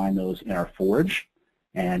 you can find those in our Forge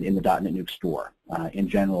and in the .NET store. In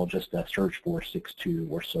general, just a search for 6.2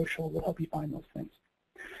 or social will help you find those things.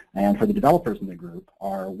 And for the developers in the group,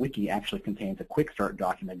 our wiki actually contains a quick start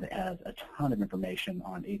document that has a ton of information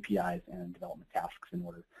on APIs and development tasks in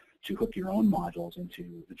order to hook your own modules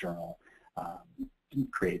into the journal,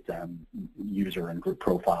 create user and group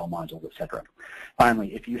profile modules, etc.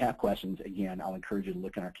 Finally, if you have questions, again, I'll encourage you to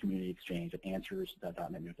look in our community exchange at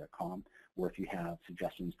answers.dotnetnuke.com, or if you have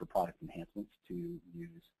suggestions for product enhancements, to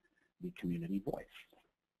use the community voice.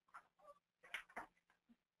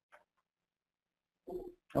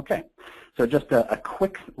 Okay, so just a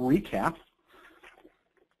quick recap.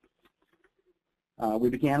 We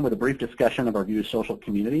began with a brief discussion of our view of social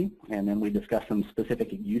community, and then we discussed some specific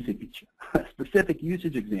usage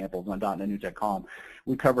examples on .NETNuke.com.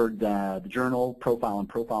 We covered the journal, profile, and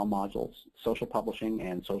profile modules, social publishing,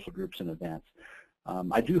 and social groups and events.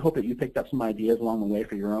 I do hope that you picked up some ideas along the way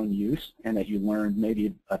for your own use, and that you learned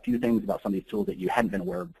maybe a few things about some of these tools that you hadn't been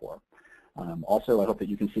aware of before. Also, I hope that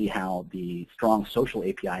you can see how the strong social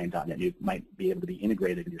API in .NETNuke might be able to be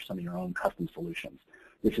integrated into some of your own custom solutions.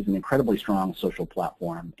 This is an incredibly strong social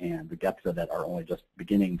platform, and the depths of it are only just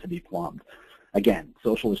beginning to be plumbed. Again,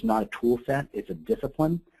 social is not a tool set, it's a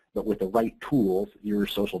discipline, but with the right tools, your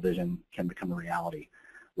social vision can become a reality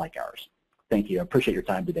like ours. Thank you. I appreciate your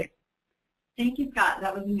time today. Thank you, Scott.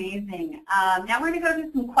 That was amazing. Now we're going to go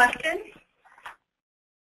to some questions.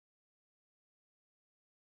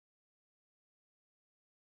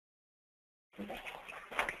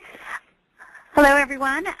 Hello,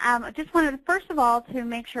 everyone. I just wanted, first of all, to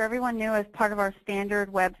make sure everyone knew, as part of our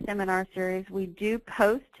standard web seminar series, we do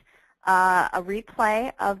post a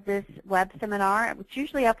replay of this web seminar. It's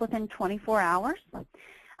usually up within 24 hours.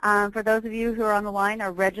 For those of you who are on the line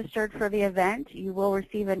or registered for the event, you will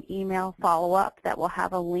receive an email follow-up that will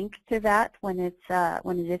have a link to that when it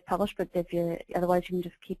is published, but otherwise you can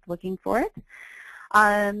just keep looking for it.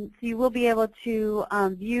 So you will be able to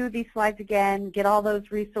view these slides again, get all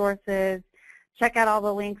those resources, check out all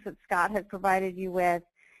the links that Scott has provided you with.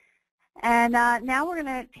 And now we're going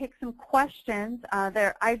to take some questions.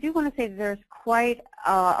 I do want to say that there's quite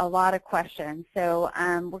a lot of questions. So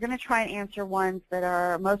we're going to try and answer ones that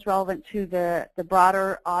are most relevant to the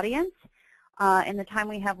broader audience in the time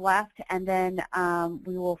we have left, and then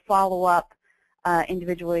we will follow up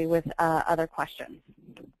individually with other questions.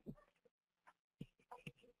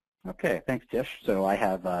 Okay, thanks, Tish. So I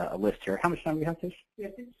have a list here. How much time do we have, Tish? We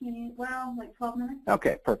have 15, well, like 12 minutes.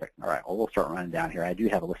 Okay, perfect. All right, well, we'll start running down here. I do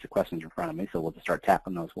have a list of questions in front of me, so we'll just start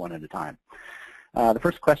tackling those one at a time. The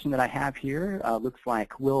first question that I have here looks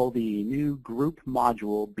like, will the new group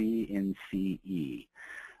module be in CE?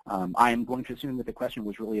 I am going to assume that the question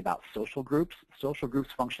was really about social groups. Social groups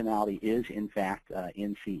functionality is, in fact,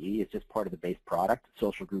 in CE. It's just part of the base product.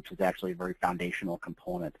 Social groups is actually a very foundational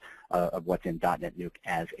component of what's in .NETNuke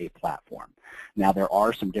as a platform. Now, there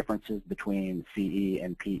are some differences between CE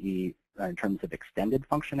and PE in terms of extended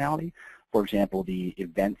functionality. For example, the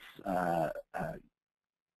events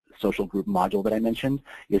social group module that I mentioned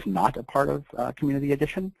is not a part of Community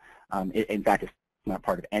Edition. In fact, it's not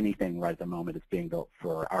part of anything right at the moment. It's being built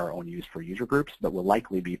for our own use for user groups, but will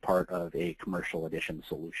likely be part of a commercial edition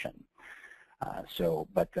solution.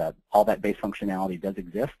 But all that base functionality does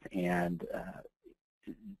exist, and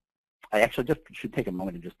I actually just should take a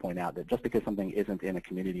moment and just point out that just because something isn't in a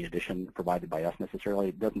community edition provided by us necessarily,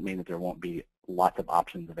 it doesn't mean that there won't be lots of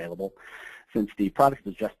options available. Since the product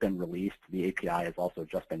has just been released, the API has also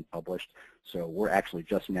just been published, so we're actually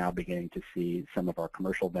just now beginning to see some of our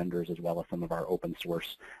commercial vendors as well as some of our open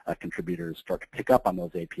source contributors start to pick up on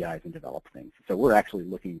those APIs and develop things. So we're actually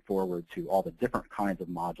looking forward to all the different kinds of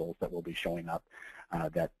modules that will be showing up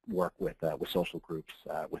that work with social groups,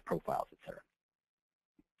 with profiles, etc.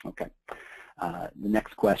 Okay. The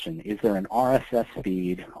next question, is there an RSS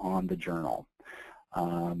feed on the journal?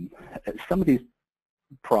 Some of these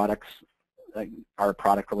products are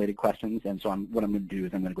product-related questions, and so what I'm going to do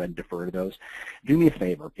is I'm going to go ahead and defer to those. Do me a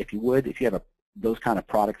favor, if you would, if you have those kind of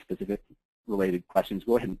product-specific related questions,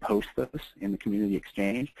 go ahead and post those in the community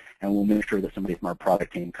exchange, and we'll make sure that somebody from our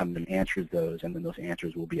product team comes and answers those, and then those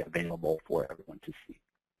answers will be available for everyone to see.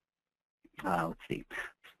 Let's see.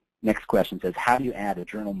 Next question says, how do you add a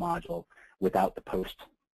journal module without the post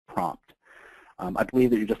prompt? I believe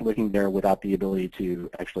that you're just looking there without the ability to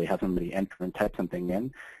actually have somebody enter and type something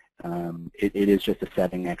in. It is just a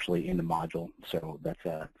setting actually in the module, so that's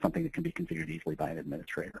something that can be configured easily by an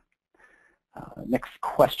administrator. Next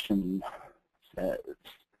question says,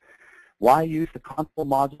 why use the console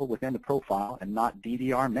module within the profile and not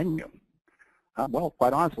DDR menu? Well,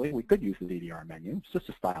 quite honestly, we could use the DDR menu. It's just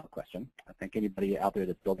a style question. I think anybody out there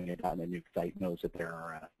that's building a .NETNuke site knows that there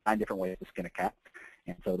are 9 different ways to skin a cat.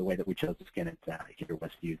 And so the way that we chose to skin it here was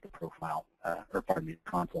to use the profile, or pardon me, the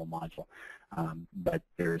console module. But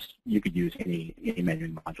you could use any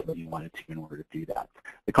menuing module that you wanted to in order to do that.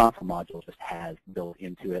 The console module just has built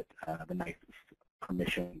into it the nice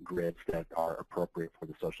permission grids that are appropriate for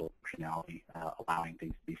the social functionality, allowing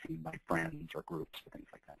things to be seen by friends or groups or things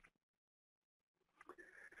like that.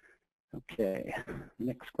 Okay,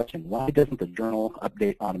 next question. Why doesn't the journal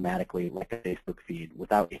update automatically like a Facebook feed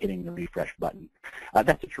without hitting the refresh button?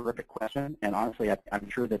 That's a terrific question, and honestly, I'm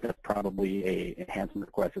sure that that's probably an enhancement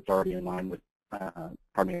request that's already in line with,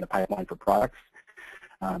 pardon me, in the pipeline for products.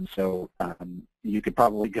 So you could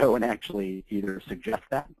probably go and actually either suggest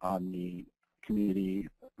that on the community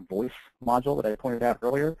voice module that I pointed out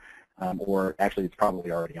earlier, or actually it's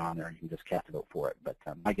probably already on there and you can just cast a vote for it. But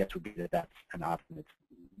my guess would be that that's an option that's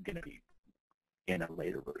going to be in a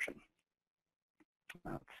later version.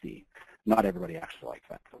 Let's see. Not everybody actually likes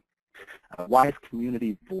that. So, why is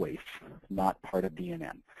community voice not part of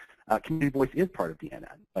DNN? Community voice is part of DNN,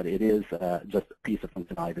 but it is just a piece of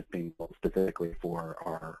functionality that's being built specifically for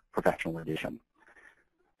our professional edition.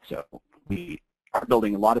 So we are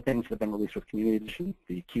building a lot of things that have been released with Community Edition,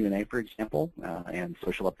 the Q&A, for example, and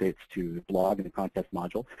social updates to the blog and the contest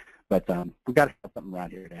module. But we've got to have something around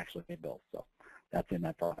here to actually get built. So that's in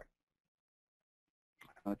that product.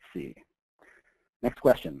 Let's see. Next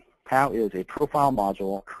question. How is a profile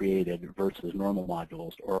module created versus normal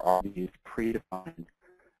modules, or are these predefined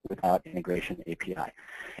without integration API?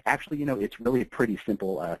 Actually, you know, it's really a pretty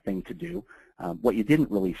simple thing to do. What you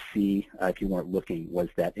didn't really see if you weren't looking was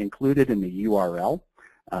that included in the URL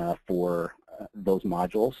for those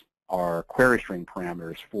modules are query string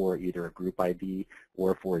parameters for either a group ID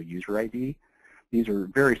or for a user ID. These are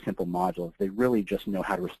very simple modules. They really just know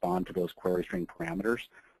how to respond to those query string parameters.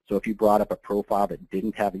 So if you brought up a profile that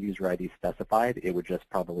didn't have a user ID specified, it would just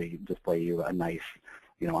probably display you a nice,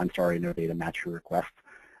 you know, I'm sorry, no data match your request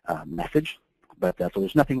message. But so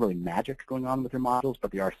there's nothing really magic going on with your modules,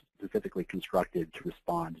 but they are specifically constructed to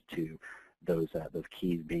respond to those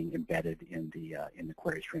keys being embedded in the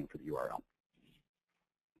query string for the URL.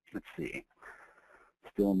 Let's see.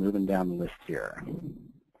 Still moving down the list here.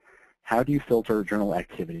 How do you filter journal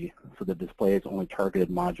activity so that it displays only targeted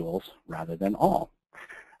modules rather than all?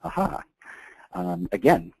 Aha.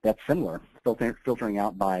 Again, that's similar. Filtering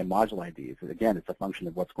out by module IDs. Again, it's a function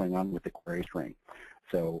of what's going on with the query string.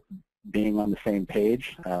 So being on the same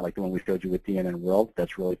page, like the one we showed you with DNN World,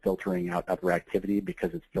 that's really filtering out other activity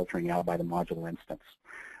because it's filtering out by the module instance.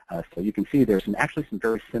 So you can see there's actually some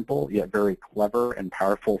very simple yet very clever and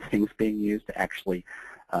powerful things being used to actually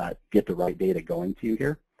get the right data going to you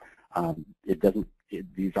here.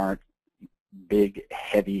 These aren't big,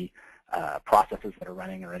 heavy processes that are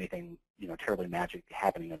running or anything, you know, terribly magic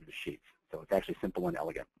happening under the sheets. So it's actually simple and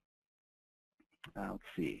elegant. Let's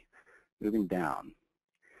see. Moving down.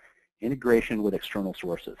 Integration with external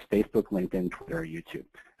sources, Facebook, LinkedIn, Twitter, YouTube.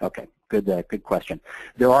 Okay, good question.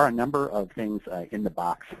 There are a number of things in the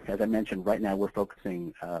box. As I mentioned, right now we're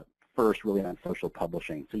focusing first really on social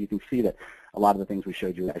publishing. So you can see that a lot of the things we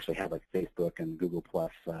showed you actually have like Facebook and Google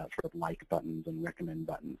Plus sort of like buttons and recommend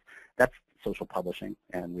buttons. That's social publishing,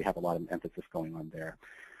 and we have a lot of emphasis going on there.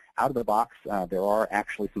 Out of the box, there are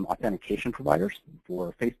actually some authentication providers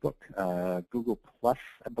for Facebook, Google Plus,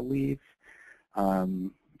 I believe.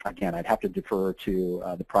 Again, I'd have to defer to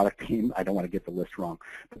the product team. I don't want to get the list wrong,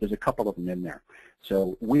 but there's a couple of them in there.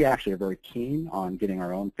 So we actually are very keen on getting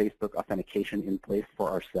our own Facebook authentication in place for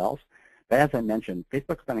ourselves. But as I mentioned,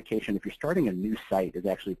 Facebook authentication, if you're starting a new site, is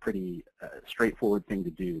actually a pretty straightforward thing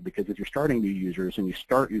to do, because if you're starting new users and you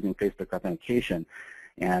start using Facebook authentication,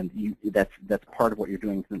 and that's part of what you're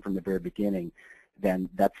doing from the very beginning, then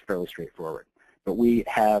that's fairly straightforward. But we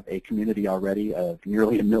have a community already of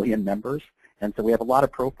nearly 1 million members, and so we have a lot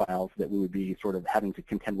of profiles that we would be sort of having to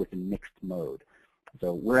contend with in mixed mode.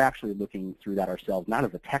 So we're actually looking through that ourselves, not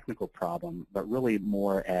as a technical problem, but really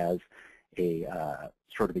more as a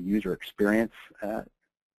sort of a user experience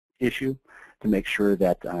issue, to make sure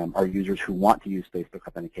that our users who want to use Facebook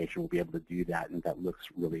authentication will be able to do that, and that looks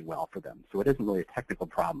really well for them. So it isn't really a technical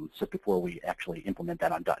problem. It's just before we actually implement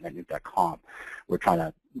that on .NETNuke.com, we're trying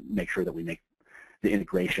to make sure that we make the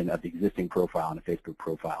integration of the existing profile and the Facebook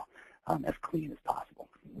profile as clean as possible.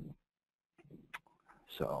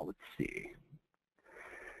 So let's see.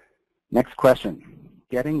 Next question.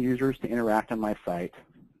 Getting users to interact on my site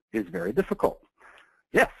is very difficult.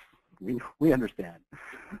 Yes, we understand.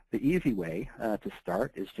 The easy way to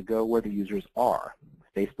start is to go where the users are,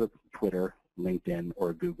 Facebook, Twitter, LinkedIn,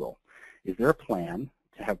 or Google. Is there a plan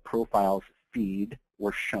to have profiles feed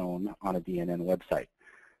or shown on a DNN website?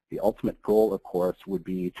 The ultimate goal, of course, would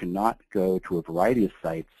be to not go to a variety of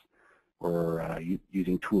sites or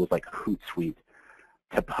using tools like Hootsuite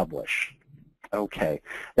to publish. Okay,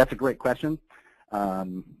 that's a great question. I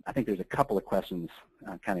think there's a couple of questions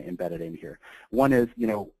kind of embedded in here. One is,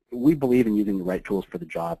 we believe in using the right tools for the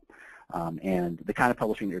job, and the kind of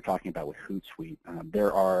publishing that you're talking about with Hootsuite,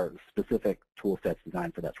 there are specific tool sets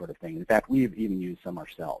designed for that sort of thing. In fact, we've even used some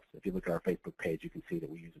ourselves. If you look at our Facebook page, you can see that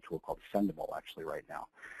we use a tool called Sendable actually right now.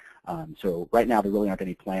 So right now there really aren't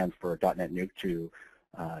any plans for .NETNuke to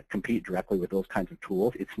compete directly with those kinds of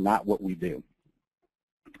tools. It's not what we do.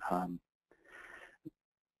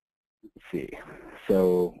 Let's see.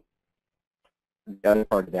 So the other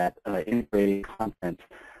part of that, integrating content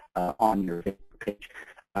on your Facebook page.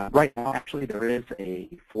 Right now, actually, there is a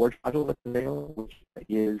Forge module that's available, which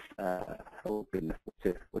is, oh goodness,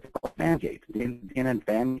 what's it called? Fangate. DNN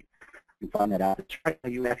Fangate. You can find that out. It's right now,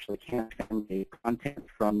 you actually can fangate content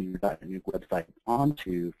from your .NETNuke website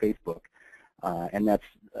onto Facebook, and that's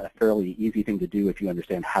a fairly easy thing to do if you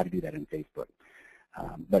understand how to do that in Facebook.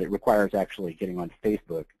 But it requires actually getting onto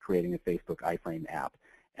Facebook, creating a Facebook iframe app,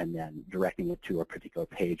 and then directing it to a particular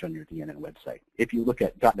page on your DNN website. If you look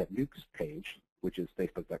at .NETNuke's page, which is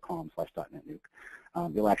facebook.com/.NETNuke,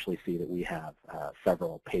 you'll actually see that we have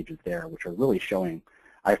several pages there which are really showing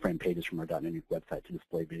iframe pages from our .NETNuke website to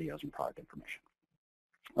display videos and product information.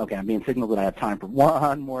 Okay, I'm being signaled that I have time for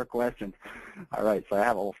one more question. All right, so I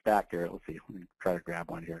have a whole stack here. Let's see, let me try to grab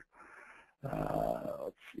one here.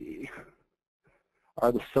 Let's see.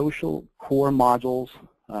 Are the social core modules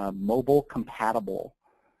mobile compatible?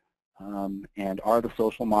 And are the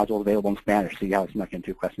social modules available in Spanish? See how I snuck in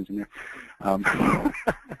 2 questions in there.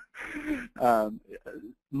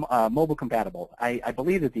 Mobile compatible. I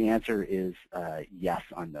believe that the answer is yes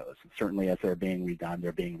on those. Certainly as they're being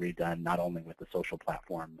redone not only with the social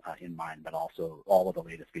platform in mind, but also all of the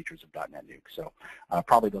latest features of .NETNuke. So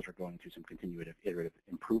probably those are going through some continuative iterative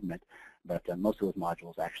improvement, but most of those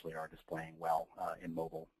modules actually are displaying well in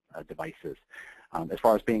mobile devices. As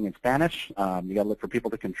far as being in Spanish, you got to look for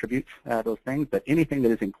people to contribute those things, but anything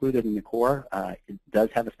that is included in the core, it does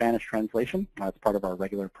have a Spanish translation. It's part of our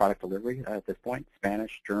regular product delivery at this point: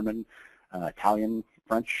 Spanish, German, Italian,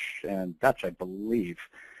 French, and Dutch, I believe.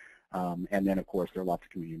 And then, of course, there are lots of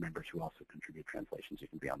community members who also contribute translations. You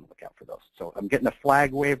can be on the lookout for those. So I'm getting a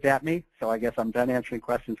flag waved at me, so I guess I'm done answering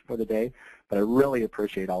questions for the day. But I really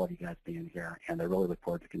appreciate all of you guys being here, and I really look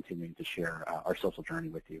forward to continuing to share our social journey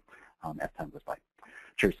with you as time goes by.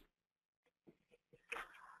 Cheers.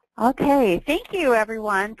 Okay, thank you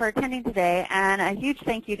everyone for attending today, and a huge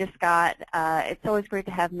thank you to Scott. It's always great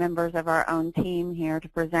to have members of our own team here to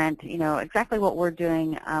present, exactly what we're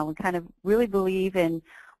doing. We kind of really believe in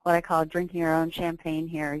what I call drinking our own champagne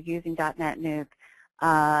here, using .NETNuke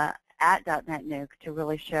at .NETNuke to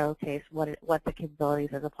really showcase what the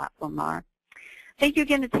capabilities of the platform are. Thank you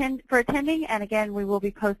again for attending, and again, we will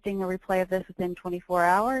be posting a replay of this within 24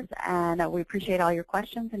 hours, and we appreciate all your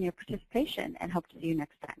questions and your participation, and hope to see you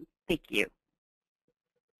next time. Thank you.